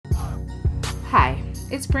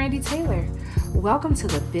it's Brandy Taylor. Welcome to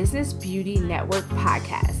the Business Beauty Network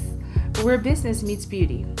podcast, where business meets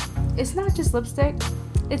beauty. It's not just lipstick,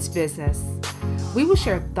 it's business. We will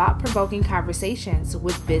share thought-provoking conversations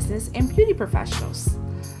with business and beauty professionals.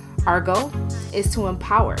 Our goal is to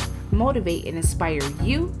empower, motivate, and inspire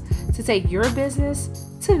you to take your business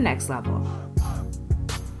to the next level.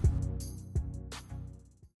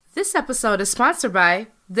 This episode is sponsored by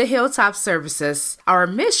The Hilltop Services. Our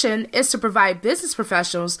mission is to provide business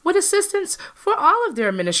professionals with assistance for all of their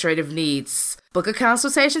administrative needs. Book a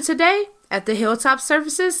consultation today at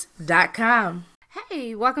thehilltopservices.com.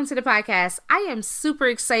 Hey, welcome to the podcast. I am super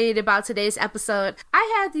excited about today's episode.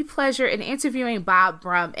 I had the pleasure in interviewing Bob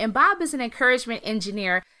Brum, and Bob is an encouragement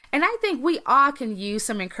engineer, and I think we all can use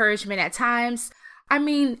some encouragement at times.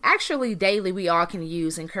 Actually daily we all can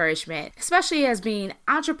use encouragement, especially as being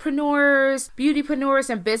entrepreneurs, beautypreneurs,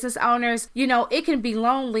 and business owners. You know, it can be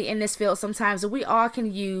lonely in this field sometimes, and we all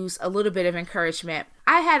can use a little bit of encouragement.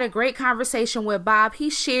 I had a great conversation with Bob. He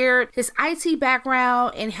shared his IT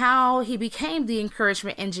background and how he became the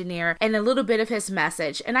encouragement engineer and a little bit of his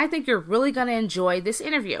message. And I think you're really going to enjoy this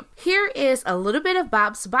interview. Here is a little bit of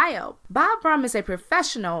Bob's bio. Bob Brum is a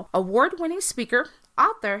professional, award-winning speaker,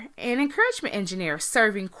 author, and encouragement engineer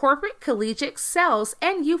serving corporate, collegiate, sales,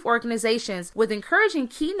 and youth organizations with encouraging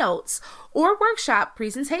keynotes or workshop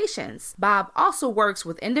presentations. Bob also works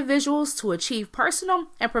with individuals to achieve personal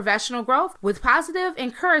and professional growth with positive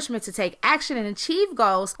encouragement to take action and achieve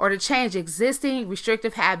goals or to change existing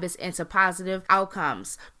restrictive habits into positive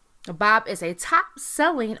outcomes. Bob is a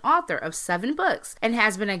top-selling author of 7 books and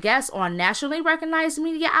has been a guest on nationally recognized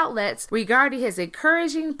media outlets regarding his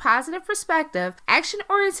encouraging positive perspective,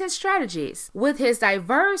 action-oriented strategies. With his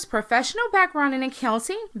diverse professional background in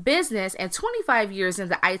accounting, business, and 25 years in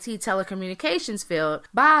the IT telecommunications field,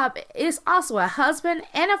 Bob is also a husband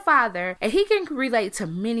and a father, and he can relate to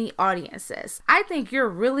many audiences. I think you're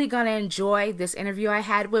really going to enjoy this interview I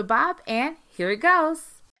had with Bob, and here it goes.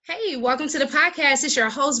 Hey, welcome to the podcast. It's your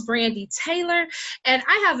host, Brandy Taylor, and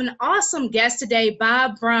I have an awesome guest today,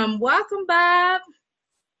 Bob Brum. Welcome, Bob.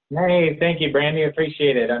 Hey, thank you, Brandy. I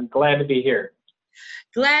appreciate it. I'm glad to be here.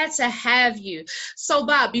 Glad to have you. So,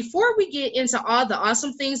 Bob, before we get into all the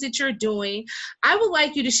awesome things that you're doing, I would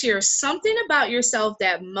like you to share something about yourself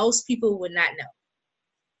that most people would not know.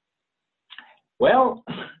 Well,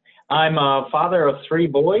 I'm a father of 3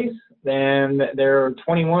 boys. Then they're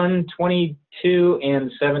 21, 22,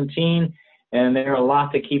 and 17, and they're a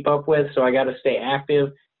lot to keep up with, so I got to stay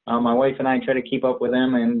active. My wife and I try to keep up with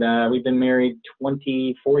them, and we've been married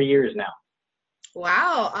 24 years now.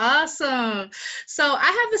 Wow, awesome. So I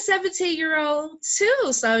have a 17-year-old too,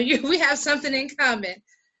 so we have something in common.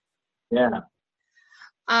 Yeah.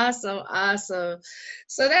 Awesome. So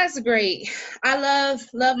that's great. I love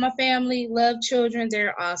my family, love children.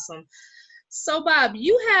 They're awesome. So, Bob,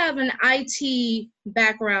 you have an IT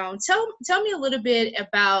background. Tell me a little bit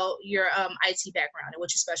about your IT background and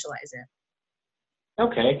what you specialize in.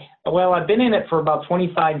 Okay. Well, I've been in it for about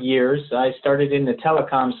 25 years. I started in the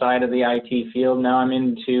telecom side of the IT field. Now I'm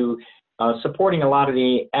into supporting a lot of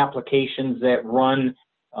the applications that run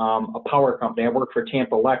a power company. I work for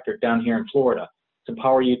Tampa Electric down here in Florida. It's a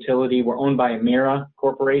power utility. We're owned by Emera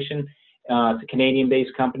Corporation. It's a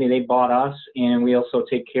Canadian-based company. They bought us, and we also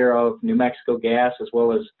take care of New Mexico Gas as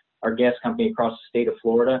well as our gas company across the state of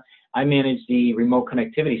Florida. I manage the remote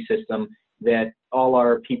connectivity system that all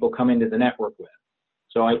our people come into the network with.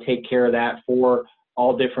 So I take care of that for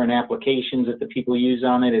all different applications that the people use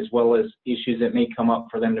on it, as well as issues that may come up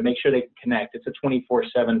for them to make sure they can connect. It's a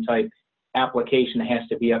 24/7 type application that has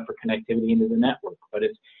to be up for connectivity into the network. But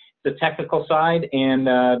it's the technical side, and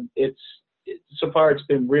so far it's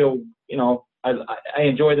been real. You know, I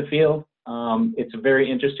enjoy the field. It's a very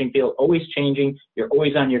interesting field, always changing. You're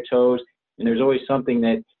always on your toes, and there's always something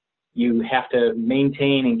that you have to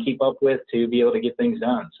maintain and keep up with to be able to get things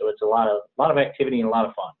done. So it's a lot of activity and a lot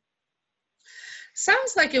of fun.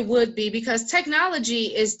 Sounds like it would be, because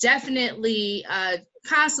technology is definitely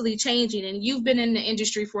constantly changing, and you've been in the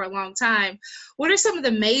industry for a long time. What are some of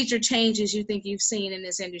the major changes you think you've seen in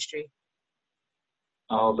this industry?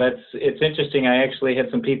 Oh, it's interesting. I actually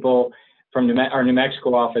had some people from our New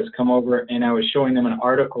Mexico office come over, and I was showing them an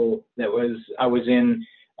article that I was in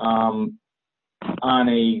on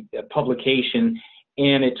a publication,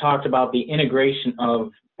 and it talked about the integration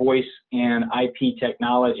of voice and IP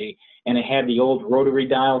technology, and it had the old rotary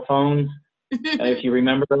dial phones, if you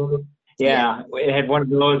remember those. Yeah, it had one of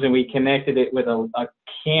those, and we connected it with a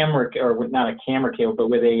camera, or not a camera cable, but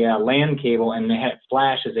with a LAN cable, and they had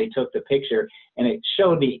flash as they took the picture, and it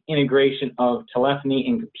showed the integration of telephony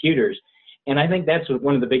and computers. And I think that's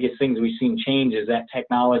one of the biggest things we've seen change is that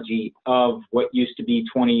technology of what used to be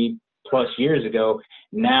 20 plus years ago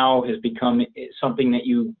now has become something that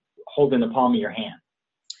you hold in the palm of your hand.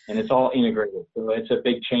 And it's all integrated. So it's a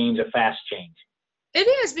big change, a fast change. It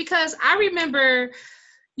is, because I remember,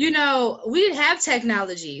 we didn't have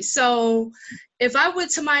technology. So if I went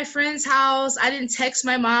to my friend's house, I didn't text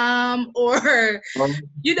my mom or,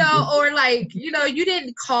 you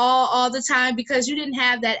didn't call all the time because you didn't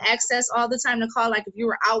have that access all the time to call. Like if you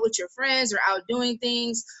were out with your friends or out doing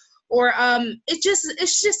things, or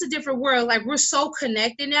it's just a different world. Like we're so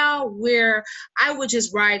connected now where I would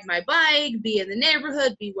just ride my bike, be in the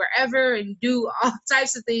neighborhood, be wherever, and do all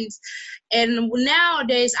types of things. And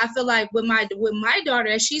nowadays I feel like with my daughter,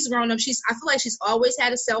 as she's grown up, I feel like she's always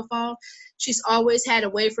had a cell phone. She's always had a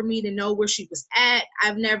way for me to know where she was at.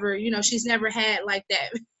 I've never, she's never had like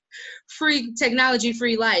that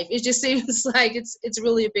technology-free life. It just seems like it's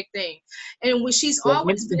really a big thing. And when she's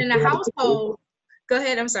always been in a household. Go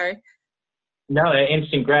ahead. I'm sorry. No,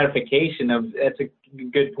 instant gratification that's a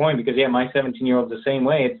good point because my 17-year-old's the same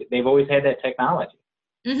way. They've always had that technology.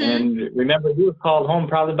 Mm-hmm. And remember, he was called home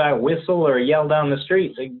probably by a whistle or a yell down the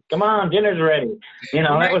street. Say, come on, dinner's ready.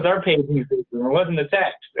 Right. That was our paging system. It wasn't a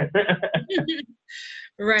text.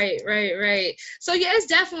 Right. So yeah, it's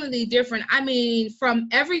definitely different. I mean, from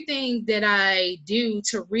everything that I do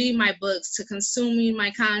to read my books to consuming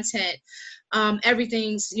my content,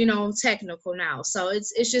 everything's, technical now. So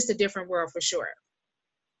it's just a different world for sure.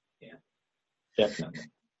 Yeah, definitely.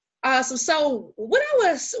 Awesome. So what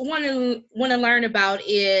I want to learn about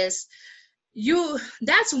is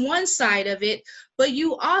that's one side of it, but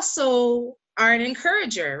you also are an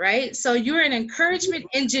encourager, right? So you're an encouragement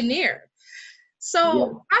engineer.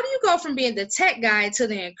 So How do you go from being the tech guy to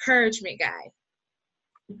the encouragement guy?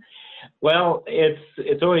 Well,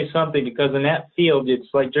 it's always something because in that field, it's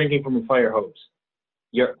like drinking from a fire hose.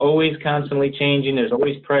 You're always constantly changing. There's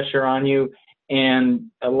always pressure on you. And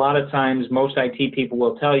a lot of times, most IT people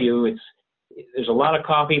will tell you there's a lot of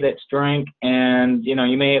coffee that's drank, and you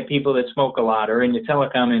may have people that smoke a lot. Or in the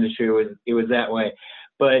telecom industry, it was that way.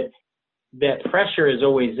 But that pressure is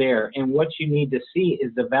always there. And what you need to see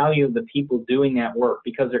is the value of the people doing that work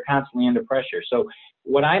because they're constantly under pressure. So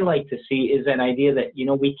what I like to see is that idea that,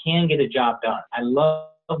 we can get a job done. I love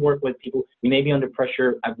working with people. We may be under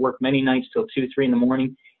pressure. I've worked many nights till 2, 3 in the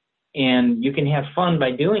morning. And you can have fun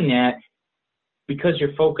by doing that because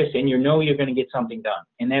you're focused and you're going to get something done.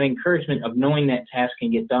 And that encouragement of knowing that task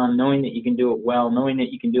can get done, knowing that you can do it well, knowing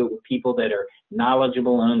that you can do it with people that are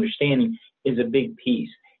knowledgeable and understanding is a big piece.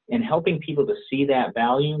 And helping people to see that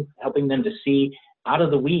value, helping them to see out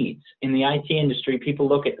of the weeds. In the IT industry, people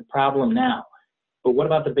look at the problem now. But what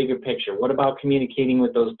about the bigger picture? What about communicating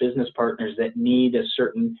with those business partners that need a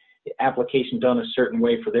certain application done a certain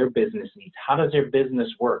way for their business needs? How does their business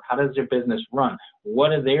work? How does their business run?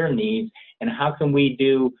 What are their needs? And how can we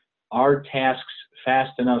do our tasks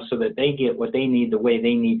fast enough so that they get what they need the way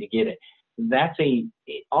they need to get it?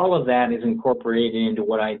 All of that is incorporated into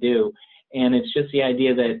what I do. And it's just the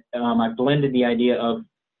idea that I blended the idea of,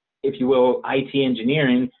 if you will, IT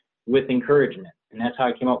engineering with encouragement. And that's how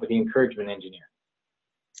I came up with the encouragement engineer.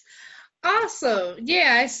 Awesome.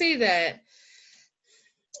 Yeah, I see that.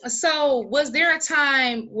 So was there a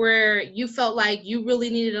time where you felt like you really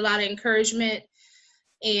needed a lot of encouragement?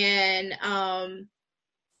 And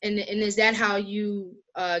is that how you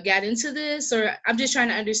got into this? Or I'm just trying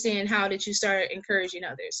to understand, how did you start encouraging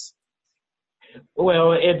others?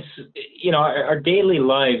 Well, it's, our daily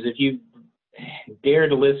lives, if you dare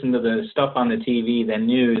to listen to the stuff on the TV, the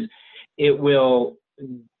news, it will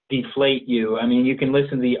deflate you. I mean, you can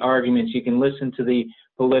listen to the arguments, you can listen to the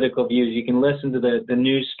political views, you can listen to the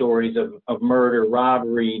news stories of murder,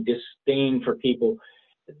 robbery, disdain for people.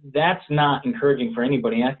 That's not encouraging for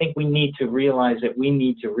anybody. And I think we need to realize that we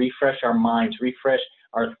need to refresh our minds, refresh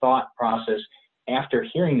our thought process. After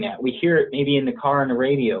hearing that, we hear it maybe in the car on the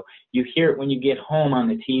radio. You hear it when you get home on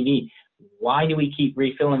the TV. Why do we keep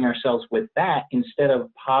refilling ourselves with that instead of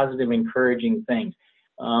positive, encouraging things?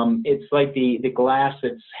 It's like the glass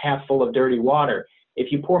that's half full of dirty water.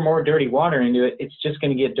 If you pour more dirty water into it, it's just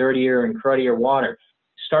going to get dirtier and cruddier water.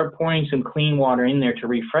 Start pouring some clean water in there to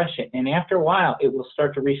refresh it. And after a while, it will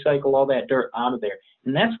start to recycle all that dirt out of there.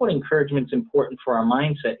 And that's what encouragement's important for our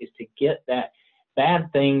mindset, is to get that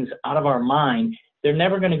bad things out of our mind. They're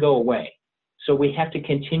never going to go away. So we have to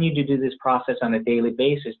continue to do this process on a daily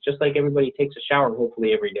basis, just like everybody takes a shower,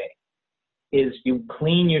 hopefully every day. Is you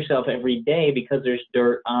clean yourself every day because there's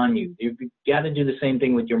dirt on you. You've got to do the same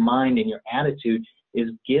thing with your mind and your attitude, is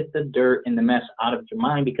get the dirt and the mess out of your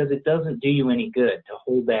mind, because it doesn't do you any good to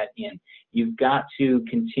hold that in. You've got to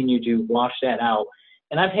continue to wash that out.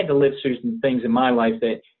 And I've had to live through some things in my life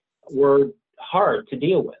that were hard to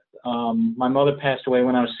deal with. My mother passed away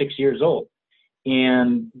when I was 6 years old.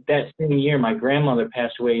 And that same year, my grandmother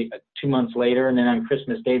passed away 2 months later. And then on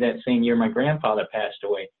Christmas Day that same year, my grandfather passed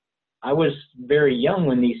away. I was very young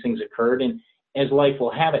when these things occurred. And as life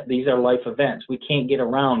will have it, these are life events. We can't get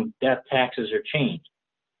around death, taxes, or change.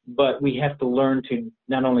 But we have to learn to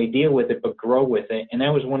not only deal with it, but grow with it. And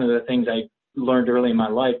that was one of the things I learned early in my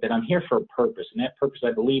life, that I'm here for a purpose. And that purpose,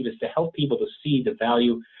 I believe, is to help people to see the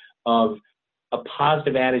value of a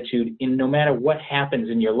positive attitude in no matter what happens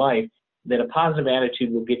in your life, that a positive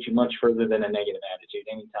attitude will get you much further than a negative attitude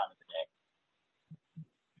any time of the day.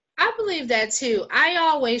 I believe that too. I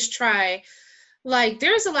always try, like,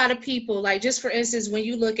 there's a lot of people, like, just for instance, when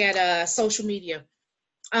you look at social media,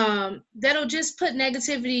 that'll just put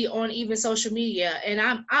negativity on even social media. And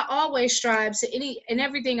I always strive to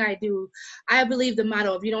everything I do. I believe the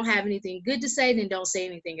motto, if you don't have anything good to say, then don't say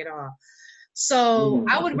anything at all. So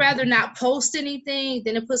I would rather not post anything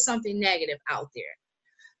than to put something negative out there.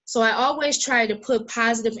 So I always try to put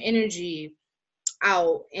positive energy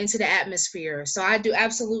out into the atmosphere. So I do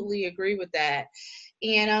absolutely agree with that.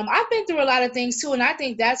 And I've been through a lot of things too, and I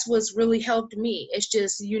think that's what's really helped me. It's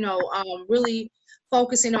just, really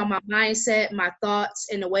focusing on my mindset, my thoughts,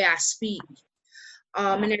 and the way I speak,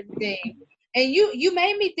 and everything. And you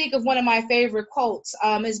made me think of one of my favorite quotes.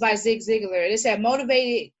 It's by Zig Ziglar. It said,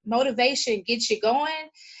 motivation gets you going,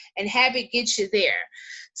 and habit gets you there.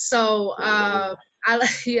 So I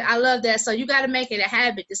love that. So you got to make it a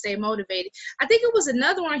habit to stay motivated. I think it was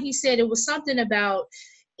another one he said. It was something about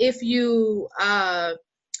if you,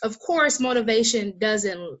 of course, motivation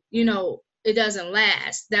doesn't, it doesn't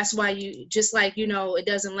last. That's why it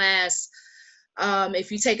doesn't last.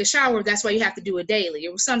 If you take a shower, that's why you have to do it daily.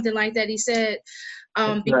 It was something like that he said,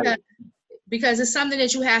 because it's something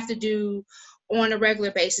that you have to do on a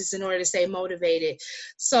regular basis in order to stay motivated.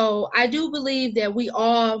 So I do believe that we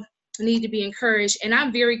all need to be encouraged. And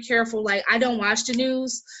I'm very careful. Like, I don't watch the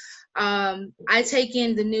news. I take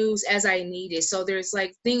in the news as I need it. So there's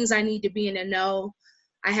like things I need to be in the know.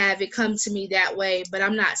 I have it come to me that way, but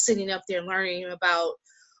I'm not sitting up there learning about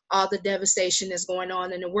all the devastation that's going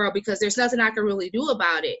on in the world, because there's nothing I can really do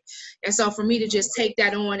about it. And so for me to just take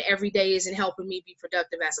that on every day isn't helping me be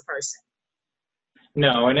productive as a person.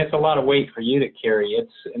 No, and it's a lot of weight for you to carry.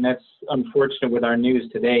 And that's unfortunate with our news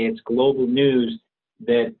today. It's global news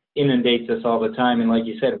that inundates us all the time. And like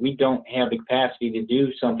you said, we don't have the capacity to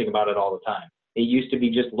do something about it all the time. It used to be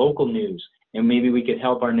just local news, and maybe we could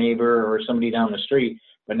help our neighbor or somebody down the street,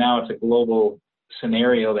 but now it's a global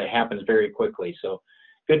scenario that happens very quickly. So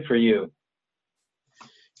good for you.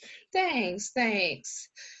 Thanks.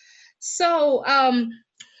 So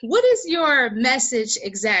what is your message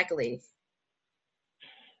exactly?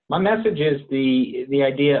 My message is the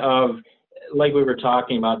idea of, like we were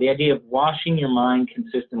talking about, the idea of washing your mind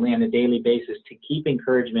consistently on a daily basis to keep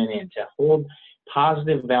encouragement in, to hold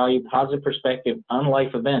positive value, positive perspective on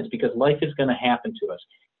life events, because life is going to happen to us.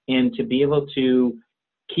 And to be able to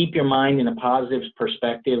keep your mind in a positive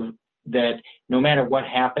perspective that no matter what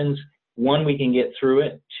happens, one, we can get through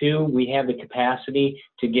it. Two, we have the capacity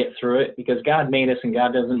to get through it because God made us and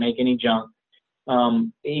God doesn't make any junk.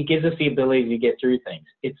 He gives us the ability to get through things.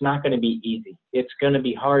 It's not going to be easy. It's going to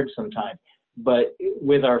be hard sometimes. But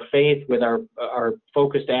with our faith, with our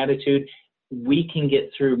focused attitude, we can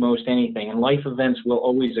get through most anything. And life events will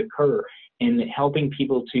always occur. And helping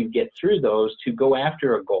people to get through those, to go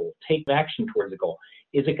after a goal, take action towards a goal.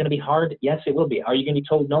 Is it going to be hard? Yes, it will be. Are you going to be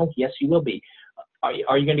told no? Yes, you will be. Are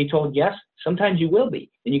you going to be told yes? Sometimes you will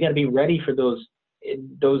be. And you got to be ready for those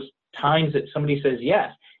times that somebody says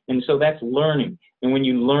yes. And so that's learning. And when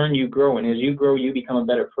you learn, you grow. And as you grow, you become a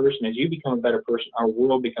better person. As you become a better person, our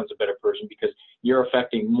world becomes a better person because you're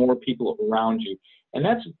affecting more people around you. And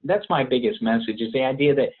that's my biggest message, is the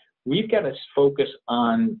idea that we've got to focus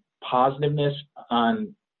on positiveness,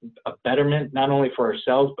 on a betterment, not only for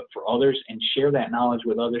ourselves, but for others, and share that knowledge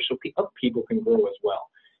with others so other people can grow as well.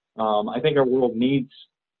 I think our world needs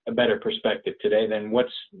a better perspective today than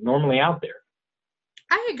what's normally out there.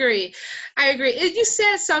 I agree. You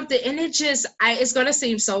said something, and it's going to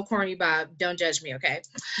seem so corny, Bob. Don't judge me, okay?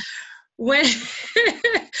 When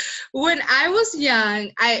I was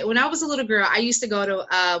young, when I was a little girl, I used to go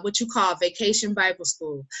to what you call vacation Bible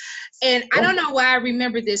school. And I don't know why I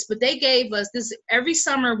remember this, but they gave us this every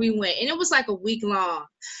summer we went, and it was like a week long.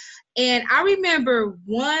 And I remember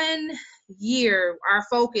one year, our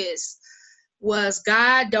focus, was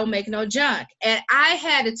God don't make no junk. And I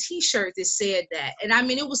had a t-shirt that said that. And I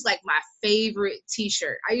mean, it was like my favorite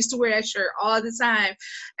t-shirt. I used to wear that shirt all the time.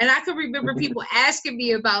 And I could remember people asking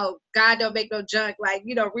me about God don't make no junk, like,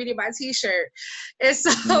 you know, reading my t-shirt. And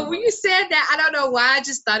so when you said that, I don't know why, I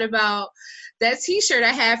just thought about that t-shirt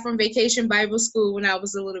I had from Vacation Bible School when I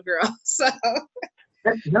was a little girl. So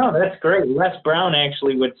no, that's great. Les Brown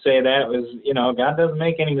actually would say that was, you know, God doesn't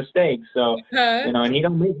make any mistakes. So, you know, and he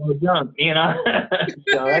don't make no junk, you know.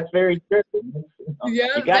 So that's very true. Yeah,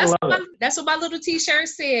 you gotta love it. That's what my little t-shirt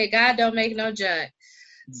said. God don't make no junk.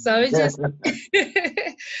 So it just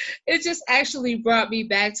it just actually brought me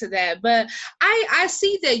back to that. But I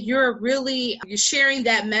see that you're sharing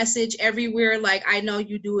that message everywhere. Like, I know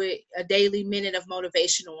you do it a daily minute of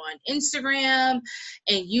motivational on Instagram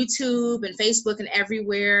and YouTube and Facebook and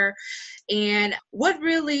everywhere. And what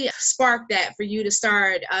really sparked that for you to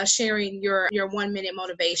start sharing your 1 minute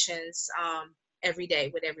motivations every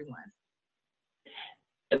day with everyone?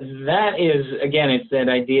 That is, again, it's that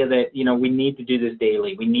idea that, you know, we need to do this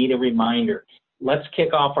daily. We need a reminder. Let's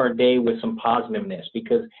kick off our day with some positiveness,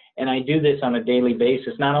 because, and I do this on a daily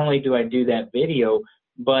basis. Not only do I do that video,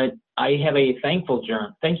 but I have a thank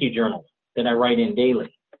you journal that I write in daily.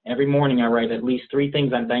 Every morning I write at least 3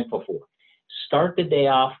 things I'm thankful for. Start the day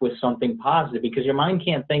off with something positive, because your mind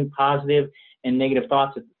can't think positive and negative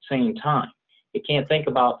thoughts at the same time. It can't think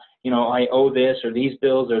about, you know, I owe this or these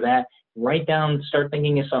bills or that. Write down, start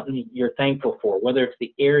thinking of something you're thankful for, whether it's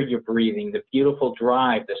the air you're breathing, the beautiful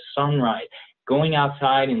drive, the sunrise, going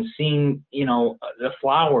outside and seeing, you know, the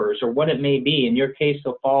flowers or what it may be. In your case,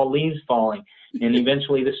 the fall leaves falling, and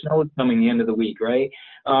eventually the snow is coming the end of the week, right?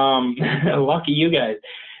 Lucky you guys.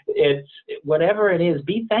 It's whatever it is,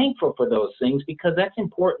 be thankful for those things, because that's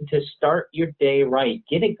important to start your day right.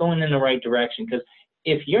 Get it going in the right direction, because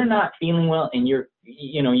if you're not feeling well and you've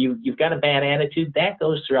got a bad attitude, that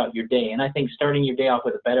goes throughout your day. And I think starting your day off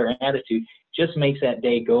with a better attitude just makes that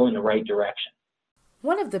day go in the right direction.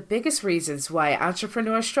 One of the biggest reasons why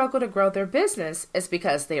entrepreneurs struggle to grow their business is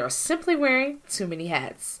because they are simply wearing too many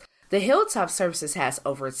hats. The Hilltop Services has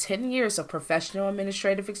over 10 years of professional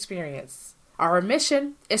administrative experience. Our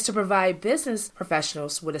mission is to provide business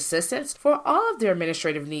professionals with assistance for all of their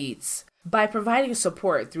administrative needs. By providing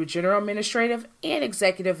support through general administrative and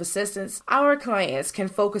executive assistance, our clients can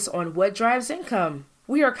focus on what drives income.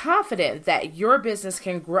 We are confident that your business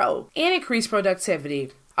can grow and increase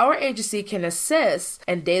productivity. Our agency can assist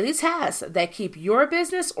in daily tasks that keep your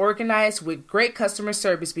business organized, with great customer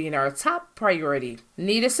service being our top priority.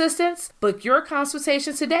 Need assistance? Book your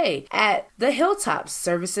consultation today at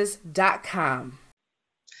thehilltopservices.com.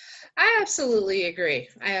 I absolutely agree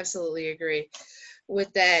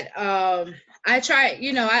with that. I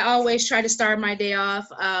always try to start my day off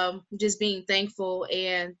just being thankful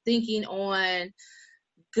and thinking on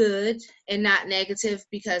good and not negative,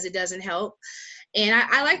 because it doesn't help. And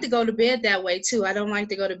I like to go to bed that way too. I don't like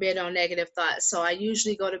to go to bed on negative thoughts. So I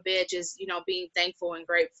usually go to bed just, being thankful and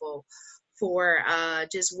grateful for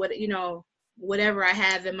just whatever I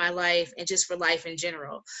have in my life, and just for life in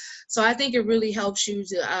general. So I think it really helps you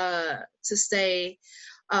to stay,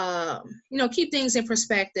 keep things in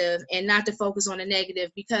perspective and not to focus on the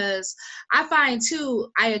negative, because I find too,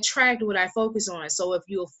 I attract what I focus on. So if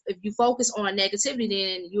you focus on negativity,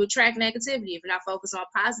 then you attract negativity. If you're not focused on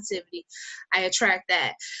positivity, I attract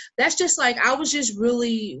that. That's just like, I was just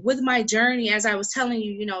really, with my journey, as I was telling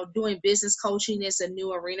you, doing business coaching is a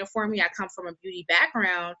new arena for me. I come from a beauty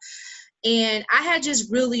background. And I had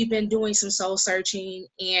just really been doing some soul searching,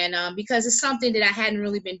 and because it's something that I hadn't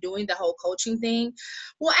really been doing, the whole coaching thing.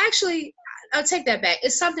 Well, actually, I'll take that back.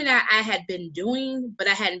 It's something that I had been doing, but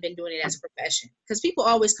I hadn't been doing it as a profession, because people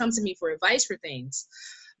always come to me for advice for things,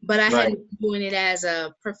 but I hadn't been doing it as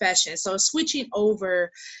a profession. So switching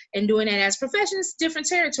over and doing it as a profession is different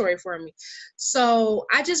territory for me. So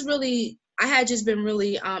I had just been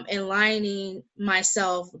really aligning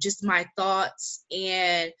myself, just my thoughts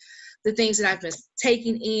and the things that I've been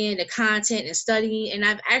taking in, the content and studying. And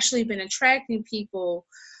I've actually been attracting people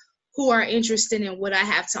who are interested in what I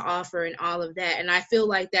have to offer and all of that. And I feel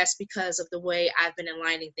like that's because of the way I've been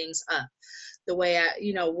aligning things up, the way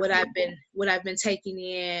what I've been taking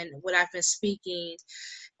in, what I've been speaking,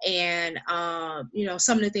 and,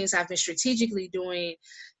 some of the things I've been strategically doing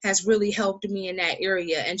has really helped me in that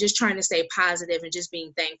area, and just trying to stay positive and just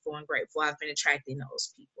being thankful and grateful. I've been attracting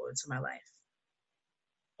those people into my life.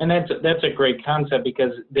 And that's a great concept,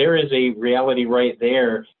 because there is a reality right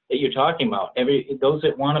there that you're talking about. Those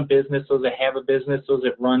that want a business, those that have a business, those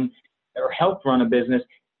that run or help run a business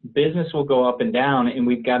will go up and down, and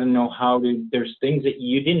we've got to know there's things that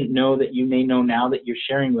you didn't know that you may know now that you're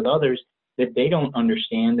sharing with others that they don't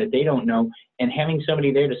understand, that they don't know, and having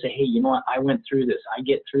somebody there to say, hey, you know what, I went through this, I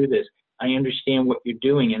get through this, I understand what you're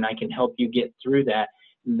doing, and I can help you get through that.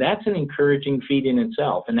 That's an encouraging feat in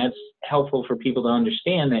itself, and that's helpful for people to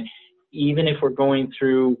understand that even if we're going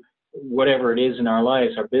through whatever it is in our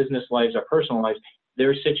lives, our business lives, our personal lives, there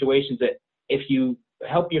are situations that if you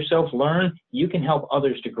help yourself learn, you can help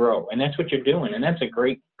others to grow. And that's what you're doing. And that's a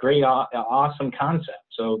great, awesome concept.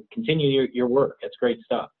 So continue your work. That's great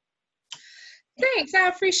stuff. Thanks. I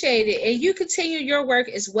appreciate it. And you continue your work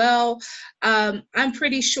as well. I'm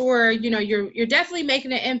pretty sure, you're definitely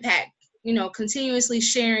making an impact, continuously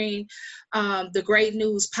sharing the great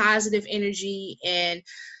news, positive energy, and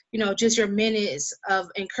just your minutes of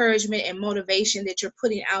encouragement and motivation that you're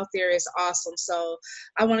putting out there is awesome. So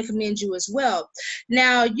I want to commend you as well.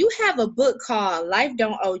 Now, you have a book called Life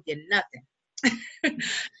Don't Owe You Nothing.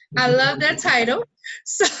 I love that title.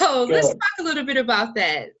 So let's talk a little bit about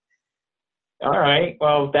that. All right.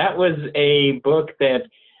 Well, that was a book that,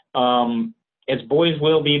 as boys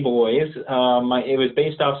will be boys, it was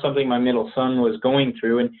based off something my middle son was going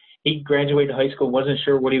through, and he graduated high school, wasn't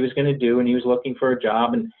sure what he was going to do, and he was looking for a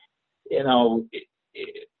job. And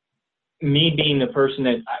me being the person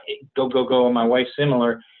that go, and my wife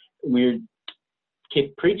similar, we're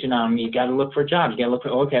keep preaching on him. You got to look for jobs. You got to look for,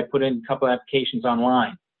 okay, I put in a couple applications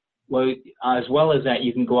online. Well, as well as that,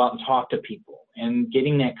 you can go out and talk to people, and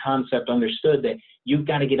getting that concept understood that you've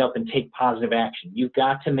got to get up and take positive action. You've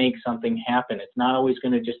got to make something happen. It's not always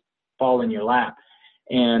going to just fall in your lap.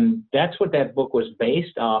 And that's what that book was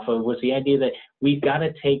based off of, was the idea that we've got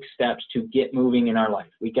to take steps to get moving in our life.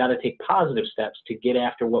 We got to take positive steps to get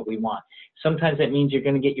after what we want. Sometimes that means you're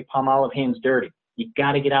going to get your Palmolive hands dirty. You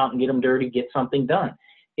got to get out and get them dirty, get something done.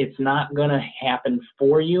 It's not going to happen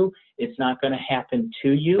for you. It's not going to happen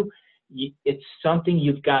to you. It's something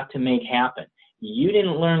you've got to make happen. You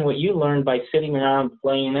didn't learn what you learned by sitting around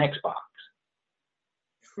playing Xbox.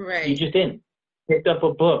 Right. You just didn't. Picked up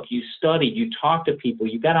a book, you studied, you talked to people,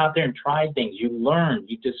 you got out there and tried things, you learned,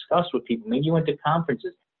 you discussed with people, maybe you went to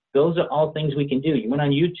conferences. Those are all things we can do. You went on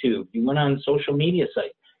YouTube, you went on social media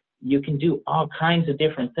sites. You can do all kinds of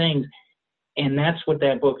different things. And that's what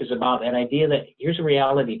that book is about, that idea that here's a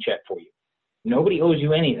reality check for you. Nobody owes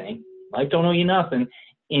you anything. Life don't owe you nothing.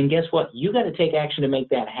 And guess what? You got to take action to make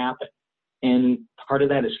that happen. And part of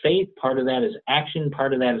that is faith, part of that is action,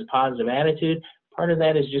 part of that is positive attitude. Part of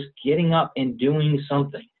that is just getting up and doing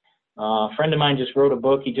something. A friend of mine just wrote a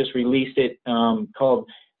book. He just released it called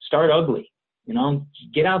Start Ugly.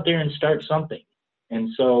 Get out there and start something. And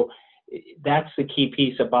so that's the key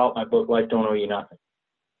piece about my book, Life Don't Owe You Nothing.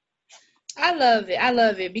 I love it. I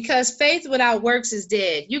love it, because faith without works is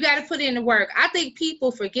dead. You got to put in the work. I think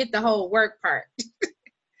people forget the whole work part.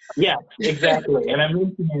 Yeah, exactly. And I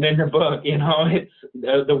mentioned it in the book. It's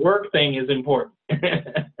the work thing is important.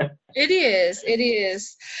 It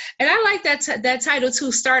is. And I like that title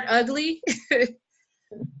too, Start Ugly.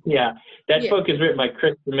 Yeah, that book is written by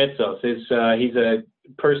Chris Demitzos. He's a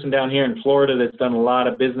person down here in Florida that's done a lot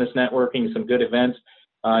of business networking, some good events.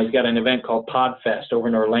 He's got an event called PodFest over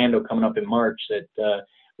in Orlando coming up in March. That's a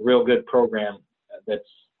real good program. That's,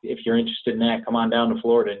 if you're interested in that, come on down to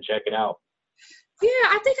Florida and check it out. Yeah,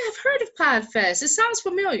 I think I've heard of PodFest. It sounds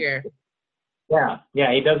familiar. Yeah,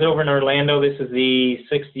 he does it over in Orlando. This is the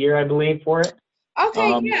 6th year, I believe, for it.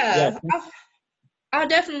 Okay, yeah. I'll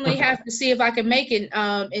definitely have to see if I can make it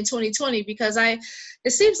in 2020, because it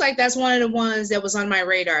seems like that's one of the ones that was on my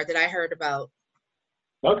radar that I heard about.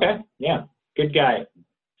 Okay, yeah, good guy.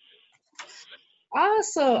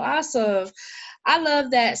 Awesome. I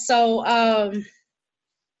love that. So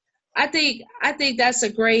I think that's a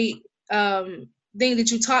great thing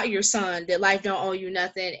that you taught your son, that life don't owe you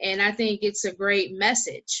nothing. And I think it's a great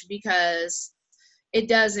message, because it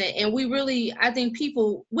doesn't. And I think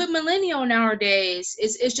people with millennial nowadays,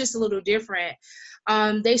 it's just a little different.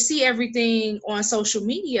 They see everything on social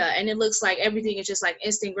media, and it looks like everything is just like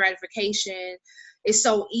instant gratification. It's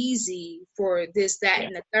so easy for this, that,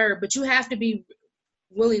 and the third, but you have to be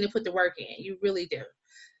willing to put the work in. You really do.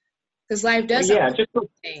 Because life doesn't.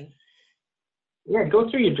 Go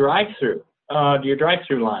through your drive-through. Your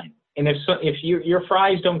drive-through line, and if your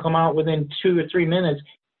fries don't come out within 2 or 3 minutes,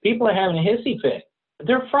 people are having a hissy fit.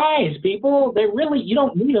 They're fries, people. You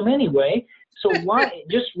don't need them anyway. So why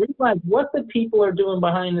just realize what the people are doing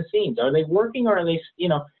behind the scenes? Are they working, or are they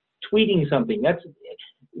tweeting something?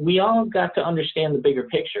 We all got to understand the bigger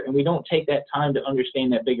picture, and we don't take that time to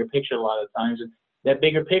understand that bigger picture a lot of times. And that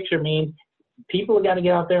bigger picture means people have got to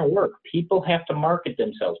get out there and work. People have to market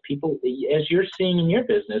themselves. People, as you're seeing in your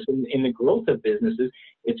business, in the growth of businesses,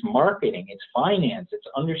 it's marketing, it's finance, it's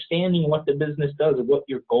understanding what the business does and what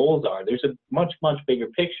your goals are. There's a much, much bigger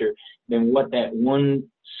picture than what that one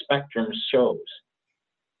spectrum shows.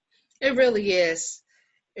 It really is.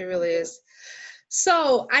 It really is.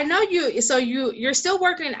 So I know you're still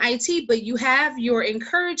working in IT, but you have your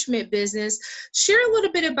encouragement business. Share a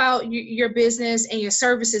little bit about your business and your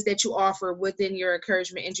services that you offer within your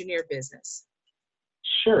encouragement engineer business.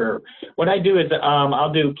 Sure. What I do is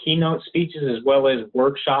I'll do keynote speeches as well as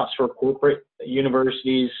workshops for corporate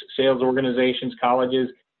universities, sales organizations, colleges,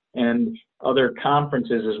 and other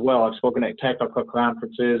conferences as well. I've spoken at technical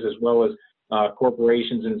conferences as well as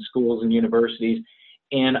corporations and schools and universities.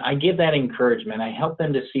 And I give that encouragement. I help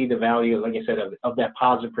them to see the value, like I said, of that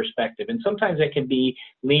positive perspective. And sometimes that can be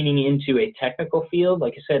leaning into a technical field.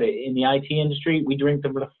 Like I said, in the IT industry, we drink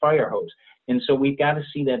them with a fire hose. And so we've got to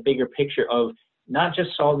see that bigger picture of not just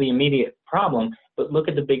solve the immediate problem, but look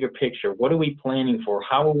at the bigger picture. What are we planning for?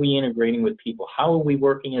 How are we integrating with people? How are we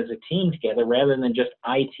working as a team together rather than just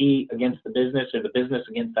IT against the business or the business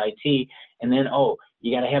against IT? And then, oh,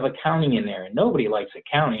 you got to have accounting in there. And nobody likes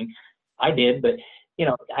accounting. I did, but you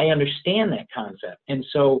know, I understand that concept. And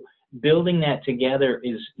so building that together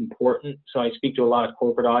is important. So I speak to a lot of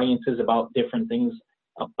corporate audiences about different things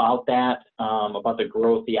about that, about the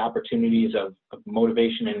growth, the opportunities of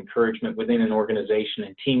motivation and encouragement within an organization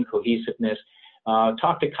and team cohesiveness.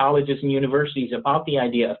 Talk to colleges and universities about the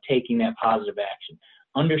idea of taking that positive action,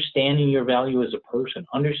 understanding your value as a person,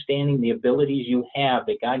 understanding the abilities you have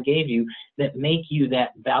that God gave you that make you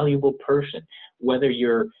that valuable person, whether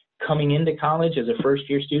you're coming into college as a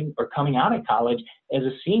first-year student or coming out of college as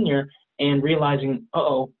a senior and realizing,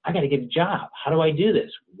 uh-oh, I got to get a job. How do I do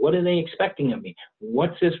this? What are they expecting of me?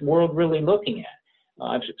 What's this world really looking at?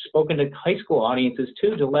 I've spoken to high school audiences,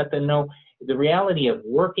 too, to let them know the reality of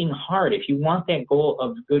working hard. If you want that goal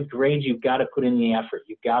of good grades, you've got to put in the effort.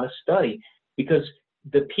 You've got to study because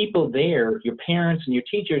the people there, your parents and your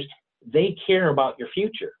teachers, they care about your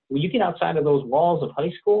future. When you get outside of those walls of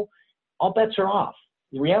high school, all bets are off.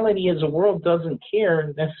 The reality is the world doesn't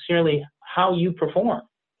care necessarily how you perform.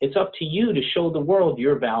 It's up to you to show the world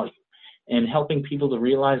your value, and helping people to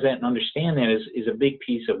realize that and understand that is a big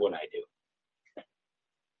piece of what I do.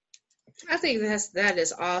 I think that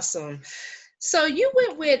is awesome. So you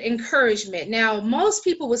went with encouragement. Now, most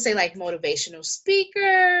people would say like motivational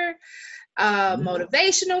speaker,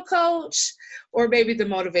 motivational coach, or maybe the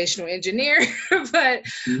motivational engineer. But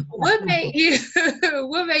what made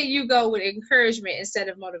you go with encouragement instead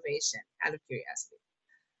of motivation, out of curiosity?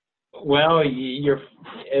 Well,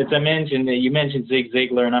 as I mentioned, you mentioned Zig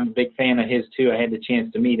Ziglar, and I'm a big fan of his too. I had the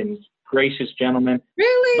chance to meet him. Gracious gentleman.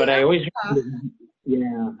 Really? But I always,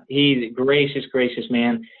 yeah, he's a gracious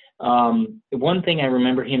man. One thing I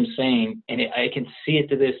remember him saying, and I can see it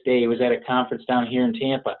to this day, it was at a conference down here in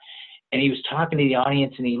Tampa, and he was talking to the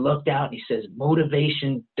audience, and he looked out and he says,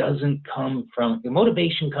 motivation comes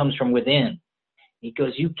from within. He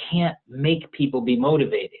goes, you can't make people be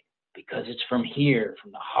motivated because it's from here,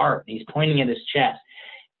 from the heart. And he's pointing at his chest.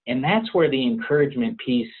 And that's where the encouragement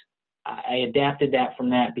piece, I adapted that from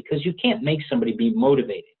that, because you can't make somebody be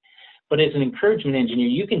motivated. But as an encouragement engineer,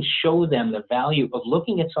 you can show them the value of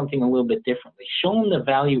looking at something a little bit differently. Show them the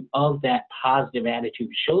value of that positive attitude.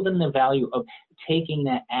 Show them the value of taking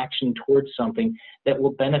that action towards something that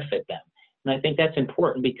will benefit them. And I think that's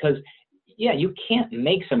important because, yeah, you can't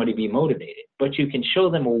make somebody be motivated, but you can show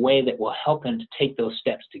them a way that will help them to take those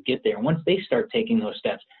steps to get there. And once they start taking those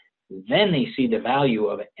steps, then they see the value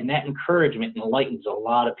of it. And that encouragement enlightens a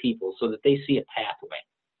lot of people so that they see a pathway.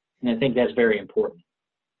 And I think that's very important.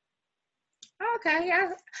 Okay,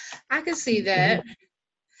 I can see that.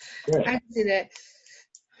 Good. I can see that.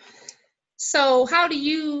 So how do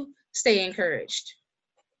you stay encouraged?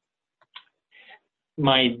 On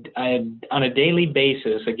a daily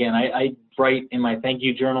basis, again, I write in my thank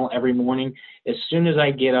you journal every morning. As soon as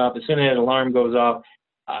I get up, as soon as that alarm goes off,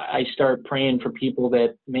 I start praying for people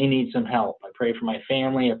that may need some help. I pray for my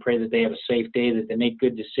family. I pray that they have a safe day, that they make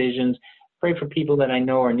good decisions. I pray for people that I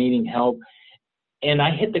know are needing help. And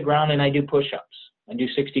I hit the ground and I do push-ups. I do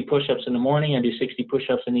 60 push-ups in the morning. I do 60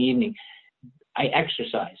 push-ups in the evening. I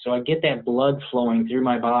exercise, so I get that blood flowing through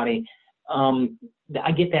my body.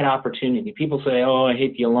 I get that opportunity. People say, oh, I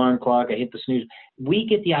hate the alarm clock. I hate the snooze. We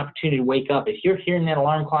get the opportunity to wake up. If you're hearing that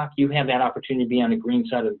alarm clock, you have that opportunity to be on the green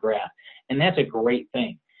side of the grass. And that's a great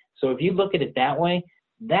thing. So if you look at it that way,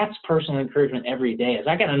 that's personal encouragement every day. As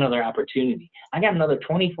I got another opportunity. I got another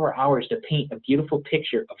 24 hours to paint a beautiful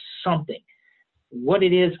picture of something. What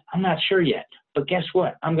it is, I'm not sure yet. but guess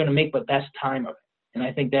what? I'm going to make the best time of it. And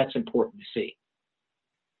I think that's important to see.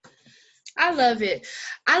 I love it.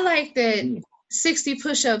 I like that 60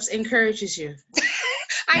 push-ups encourages you.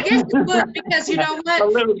 I guess you would, because you know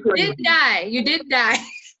what? You didn't die. You didn't die.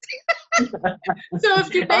 So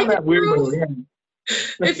if you make it through,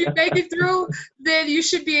 if you make it through, then you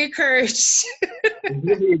should be encouraged.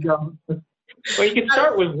 There you go. Well, you can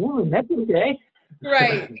start with one. That's okay.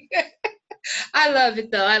 Right. I love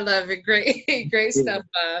it, though. I love it. Great, great stuff,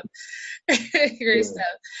 Bob. Great stuff.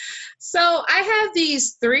 So I have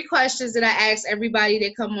these 3 questions that I ask everybody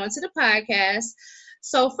that come onto the podcast.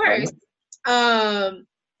 So first, I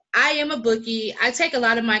am a bookie. I take a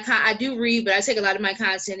lot of my I do read, but I take a lot of my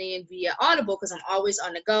content in via Audible because I'm always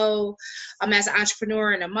on the go. I'm as an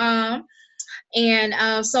entrepreneur and a mom.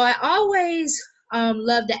 And so I always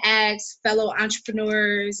love to ask fellow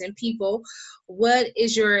entrepreneurs and people, what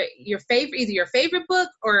is your favorite, either your favorite book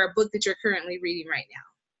or a book that you're currently reading right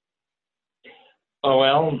now? Oh,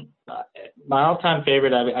 well, my all-time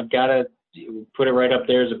favorite, I've got to put it right up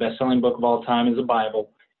there as a best-selling book of all time, is the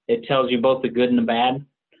Bible. It tells you both the good and the bad.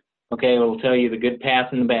 Okay, it'll tell you the good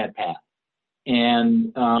path and the bad path.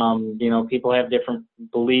 And, you know, people have different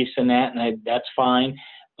beliefs in that, and that's fine.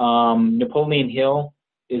 Napoleon Hill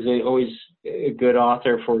is always a good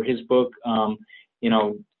author for his book. You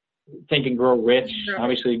know, Think and Grow Rich,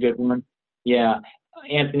 obviously a good one. Yeah.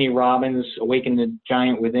 Anthony Robbins, Awaken the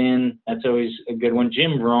Giant Within, that's always a good one.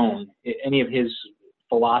 Jim Rohn, any of his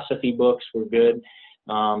philosophy books were good.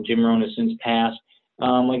 Jim Rohn has since passed.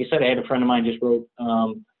 Like I said, I had a friend of mine just wrote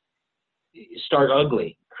Start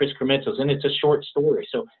Ugly, Chris Krimitsos, and it's a short story.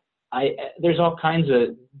 So there's all kinds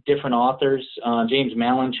of different authors. James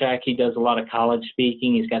Malinchak, he does a lot of college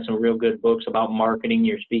speaking. He's got some real good books about marketing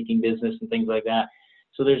your speaking business and things like that.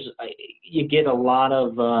 So you get a lot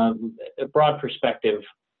of a broad perspective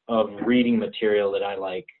of reading material that I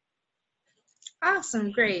like.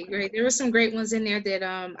 Awesome, great. There were some great ones in there that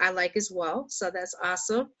I like as well. So that's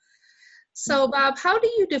awesome. So Bob, how do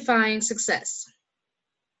you define success?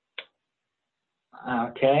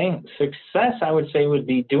 Okay, success, I would say, would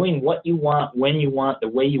be doing what you want, when you want, the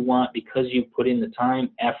way you want, because you put in the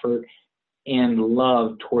time, effort, and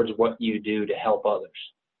love towards what you do to help others.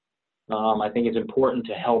 I think it's important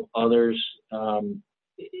to help others.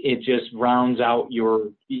 It just rounds out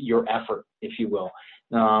your effort, if you will.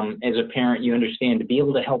 As a parent, you understand to be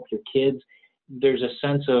able to help your kids, there's a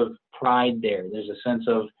sense of pride there. There's a sense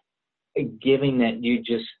of giving that you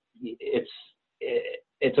just,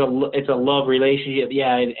 it's a love relationship,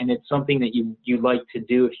 yeah, and it's something that you like to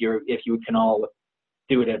do if you can all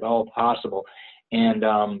do it at all possible. And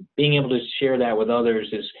being able to share that with others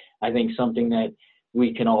is, I think, something that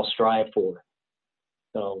we can all strive for.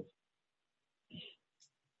 So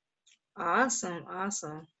awesome.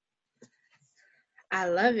 I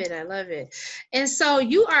love it. And so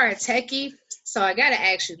you are a techie, so I got to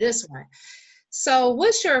ask you this one. So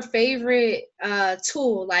what's your favorite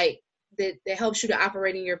tool, like, that helps you to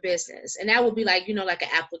operate in your business? And that would be like, you know, like an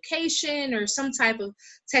application or some type of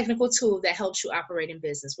technical tool that helps you operate in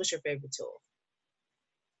business. What's your favorite tool?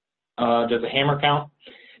 Does a hammer count?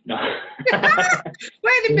 No.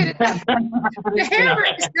 Wait a minute. The hammer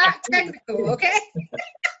is not technical, okay?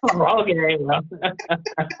 Okay. Well. Okay.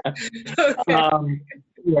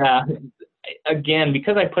 Yeah. Again,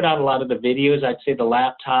 because I put out a lot of the videos, I'd say the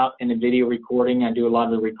laptop and the video recording. I do a lot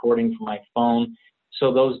of the recording from my phone.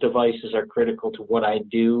 So those devices are critical to what I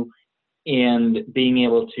do, and being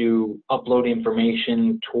able to upload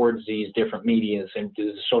information towards these different medias and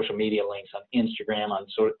the social media links on Instagram, on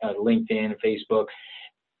LinkedIn, Facebook.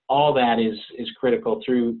 All that is critical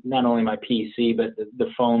through not only my PC, but the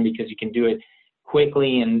phone, because you can do it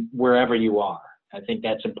quickly and wherever you are. I think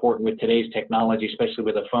that's important with today's technology, especially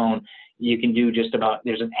with a phone. You can do just about,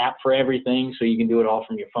 there's an app for everything, so you can do it all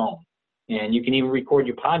from your phone. And you can even record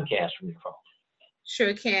your podcast from your phone.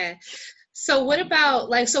 Sure can. So what about,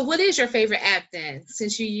 like, so what is your favorite app then?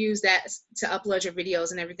 Since you use that to upload your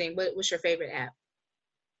videos and everything, what's your favorite app?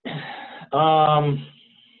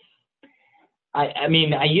 I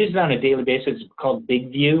mean, I use it on a daily basis. It's called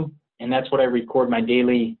Big View, and that's what I record my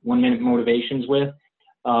daily 1-minute motivations with.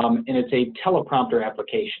 And it's a teleprompter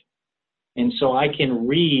application. And so I can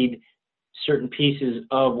read certain pieces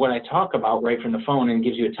of what I talk about right from the phone, and it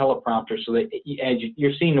gives you a teleprompter so that as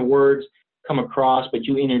you're seeing the words come across, but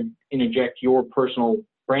you interject your personal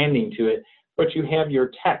branding to it, but you have your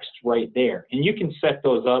text right there. And you can set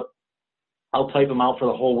those up. I'll type them out for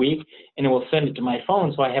the whole week, and it will send it to my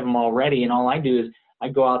phone, so I have them all ready. And all I do is I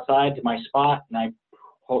go outside to my spot, and I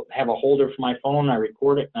have a holder for my phone. I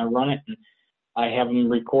record it, and I run it, and I have them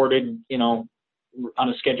recorded, you know, on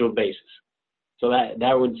a scheduled basis. So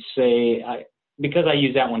that would say, because I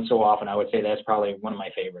use that one so often, I would say that's probably one of my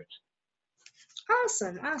favorites.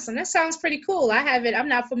 Awesome. That sounds pretty cool. I have it. I'm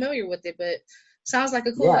not familiar with it, but sounds like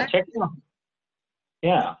a cool. Yeah, check it out.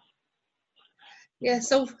 Yeah. Yeah.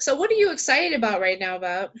 So what are you excited about right now,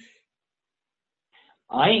 Bob?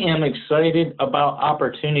 I am excited about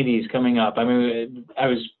opportunities coming up. I mean, I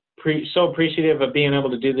was so appreciative of being able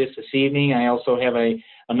to do this evening. I also have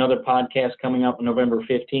another podcast coming up on November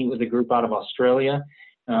 15th with a group out of Australia.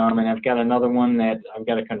 And I've got another one that I've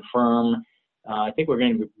got to confirm. I think we're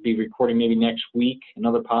going to be recording maybe next week,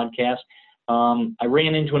 another podcast. I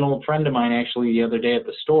ran into an old friend of mine actually the other day at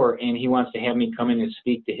the store, and he wants to have me come in and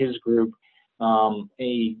speak to his group,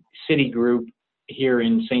 a city group here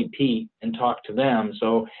in St. Pete, and talk to them.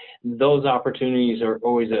 So those opportunities are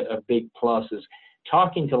always a big plus. Is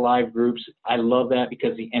talking to live groups. I love that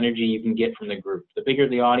because the energy you can get from the group. The bigger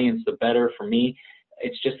the audience, the better for me.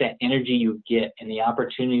 It's just that energy you get and the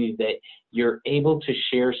opportunity that you're able to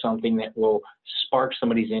share something that will spark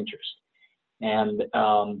somebody's interest. And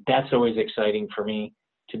that's always exciting for me,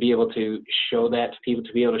 to be able to show that to people,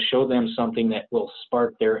 to be able to show them something that will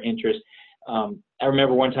spark their interest. I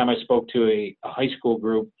remember one time I spoke to a high school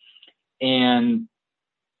group, and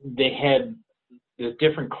they had the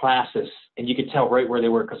different classes, and you could tell right where they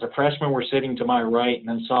were, because the freshmen were sitting to my right, and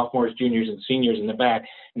then sophomores, juniors, and seniors in the back.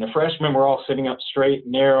 And the freshmen were all sitting up straight,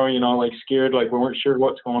 narrow, like scared, like we weren't sure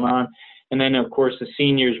what's going on. And then, of course, the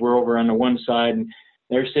seniors were over on the one side, and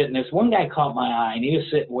they're sitting. This one guy caught my eye, and he was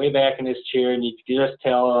sitting way back in his chair, and you could just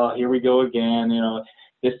tell, oh, here we go again,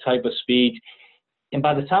 this type of speech. And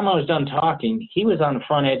by the time I was done talking, he was on the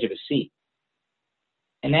front edge of his seat.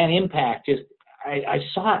 And that impact just, I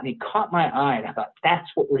saw it, and it caught my eye, and I thought, that's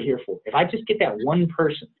what we're here for. If I just get that one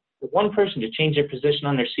person to change their position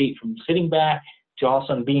on their seat from sitting back to all of a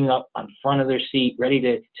sudden being up on front of their seat, ready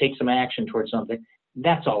to take some action towards something,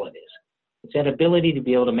 that's all it is. It's that ability to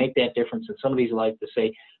be able to make that difference in somebody's life, to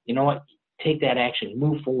say, you know what, take that action,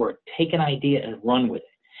 move forward, take an idea and run with it.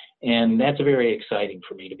 And that's very exciting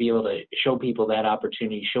for me, to be able to show people that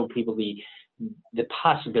opportunity, show people the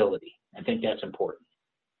possibility. I think that's important.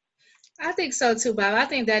 I think so too, Bob. I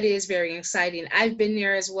think that is very exciting. I've been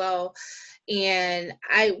there as well. And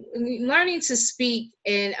learning to speak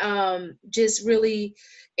and just really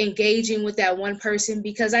engaging with that one person,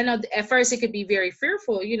 because I know at first it could be very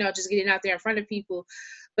fearful, just getting out there in front of people.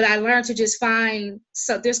 But I learned to just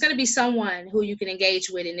so there's going to be someone who you can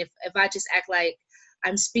engage with. And if I just act like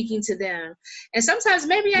I'm speaking to them, and sometimes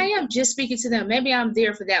maybe I am just speaking to them, maybe I'm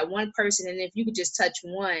there for that one person. And if you could just touch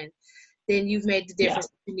one, then you've made the difference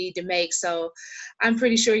you need to make. So I'm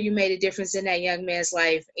pretty sure you made a difference in that young man's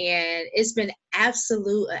life. And it's been an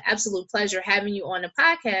absolute pleasure having you on the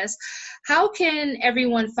podcast. How can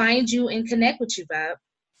everyone find you and connect with you, Bob?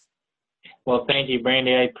 Well, thank you,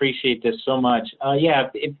 Brandy. I appreciate this so much.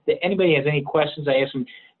 If anybody has any questions, I ask them,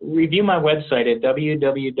 review my website at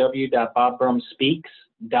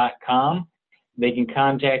www.bobbrumspeaks.com. They can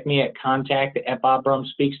contact me at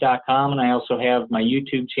contact@bobbrumspeaks.com. And I also have my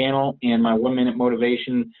YouTube channel and my 1 Minute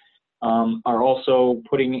Motivation are also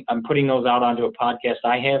I'm putting those out onto a podcast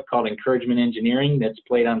I have called Encouragement Engineering, that's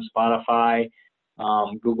played on Spotify,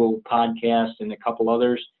 Google Podcast, and a couple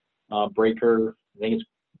others, Breaker, I think it's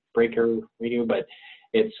Breaker Radio, but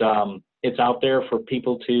it's out there for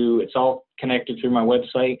people it's all connected through my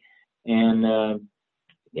website. And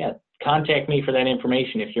contact me for that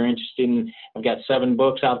information if you're interested I've got 7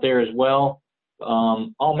 books out there as well,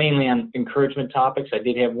 all mainly on encouragement topics. I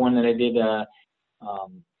did have one that I did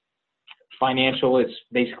financial. It's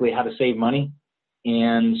basically how to save money.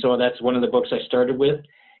 And so that's one of the books I started with,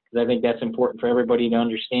 because I think that's important for everybody to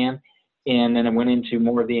understand. And then I went into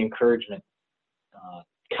more of the encouragement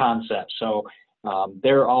concept. So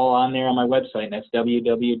they're all on there on my website, and that's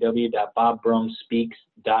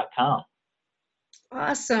www.bobbrumspeaks.com.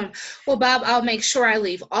 Awesome. Well, Bob, I'll make sure I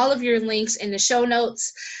leave all of your links in the show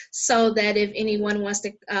notes, so that if anyone wants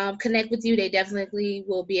to connect with you, they definitely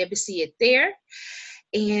will be able to see it there.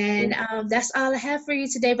 And that's all I have for you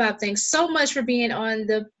today, Bob. Thanks so much for being on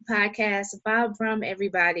the podcast. Bob Brum,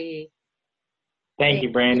 everybody. Thank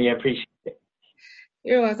you, Brandy. I appreciate it.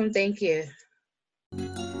 You're welcome. Thank you.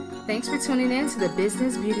 Thanks for tuning in to the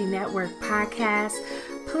Business Beauty Network podcast.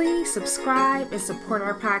 Please subscribe and support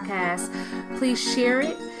our podcast. Please share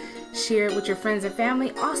it with your friends and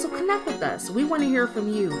family. Also connect with us. We want to hear from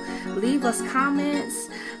you. Leave us comments.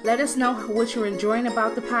 Let us know what you're enjoying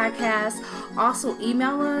about the podcast. Also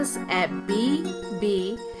email us at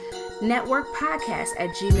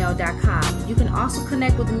bbnetworkpodcast@gmail.com. You can also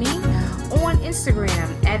connect with me on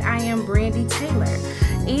Instagram at I am Brandy Taylor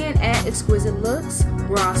and at Exquisite Looks.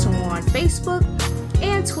 We're also on Facebook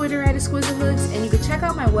and Twitter at Exquisite Looks, and you can check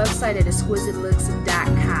out my website at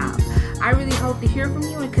exquisitelooks.com. I really hope to hear from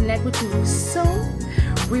you and connect with you soon.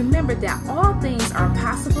 Remember that all things are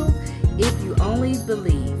possible if you only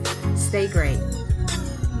believe. Stay great.